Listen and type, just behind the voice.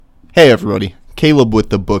Hey everybody, Caleb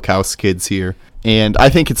with the Bookhouse Kids here. And I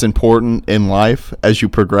think it's important in life as you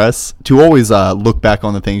progress to always look back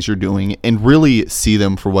on the things you're doing and really see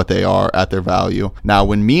them for what they are at their value. Now,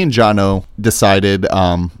 when me and Jono decided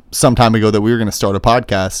some time ago that we were going to start a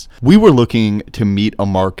podcast, we were looking to meet a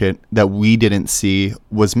market that we didn't see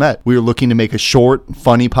was met. We were looking to make a short,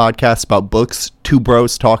 funny podcast about books, two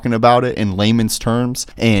bros talking about it in layman's terms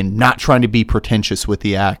and not trying to be pretentious with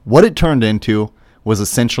the act. What it turned into was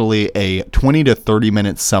essentially a 20 to 30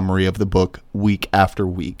 minute summary of the book week after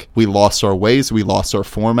week. We lost our ways, we lost our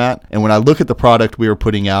format, and when I look at the product we were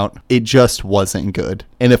putting out, it just wasn't good.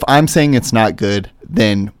 And if I'm saying it's not good,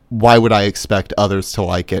 then why would I expect others to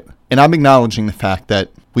like it? And I'm acknowledging the fact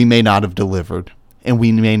that we may not have delivered, and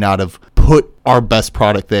we may not have put our best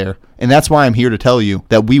product there. And that's why I'm here to tell you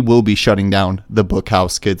that we will be shutting down the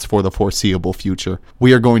Bookhouse Kids for the foreseeable future.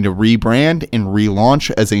 We are going to rebrand and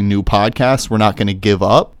relaunch as a new podcast. We're not going to give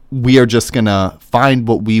up. We are just going to find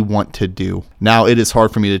what we want to do. Now, it is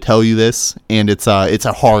hard for me to tell you this, and it's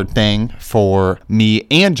a hard thing for me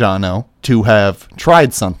and Jono to have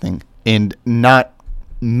tried something and not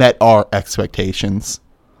met our expectations.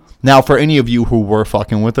 Now, for any of you who were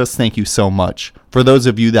fucking with us, thank you so much. For those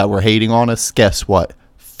of you that were hating on us, guess what?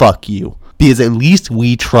 Fuck you. Because at least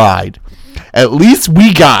we tried. At least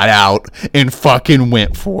we got out and fucking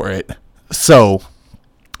went for it. So,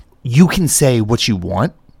 you can say what you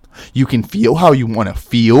want. You can feel how you want to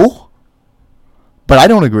feel. But I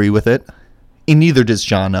don't agree with it. And neither does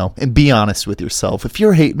Jono. And be honest with yourself. If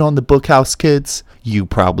you're hating on the Bookhouse Kids, you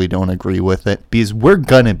probably don't agree with it. Because we're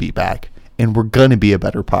gonna be back. And we're going to be a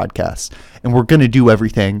better podcast. And we're going to do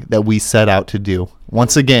everything that we set out to do.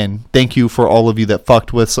 Once again, thank you for all of you that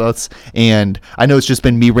fucked with us. And I know it's just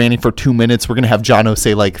been me ranting for 2 minutes. We're going to have Jono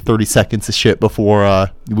say like 30 seconds of shit before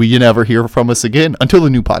you never hear from us again until the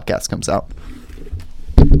new podcast comes out.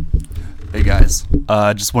 Hey guys,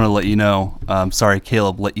 just want to let you know, sorry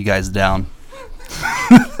Caleb let you guys down.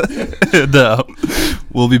 No,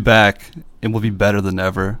 we'll be back and we'll be better than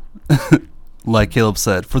ever. Like Caleb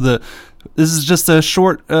said, this is just a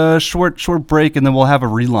short break, and then we'll have a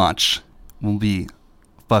relaunch. We'll be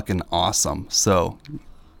fucking awesome. So,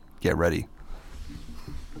 get ready.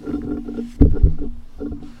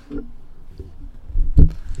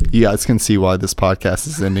 You guys can see why this podcast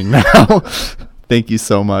is ending now. Thank you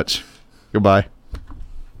so much. Goodbye.